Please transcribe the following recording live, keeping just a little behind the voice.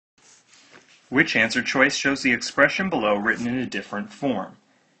Which answer choice shows the expression below written in a different form?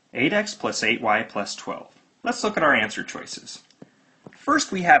 8x plus 8y plus 12. Let's look at our answer choices.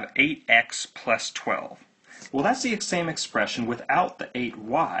 First we have 8x plus 12. Well, that's the same expression without the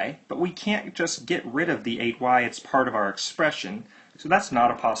 8y, but we can't just get rid of the 8y, it's part of our expression, so that's not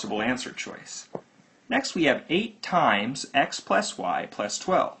a possible answer choice. Next we have 8 times x plus y plus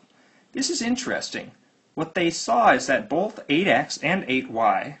 12. This is interesting. What they saw is that both 8x and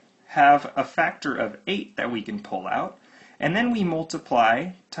 8y have a factor of 8 that we can pull out, and then we multiply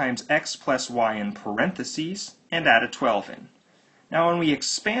times x plus y in parentheses and add a 12 in. Now when we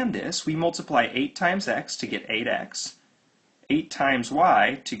expand this, we multiply 8 times x to get 8x, 8 times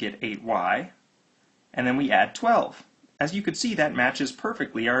y to get 8y, and then we add 12. As you can see, that matches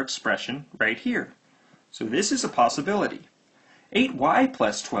perfectly our expression right here. So this is a possibility. 8y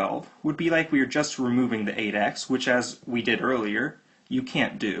plus 12 would be like we were just removing the 8x, which as we did earlier, you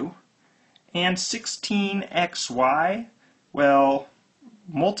can't do. And 16xy, well,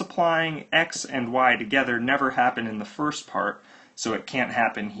 multiplying x and y together never happened in the first part, so it can't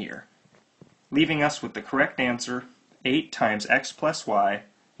happen here. Leaving us with the correct answer, 8 times x plus y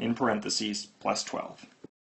in parentheses plus 12.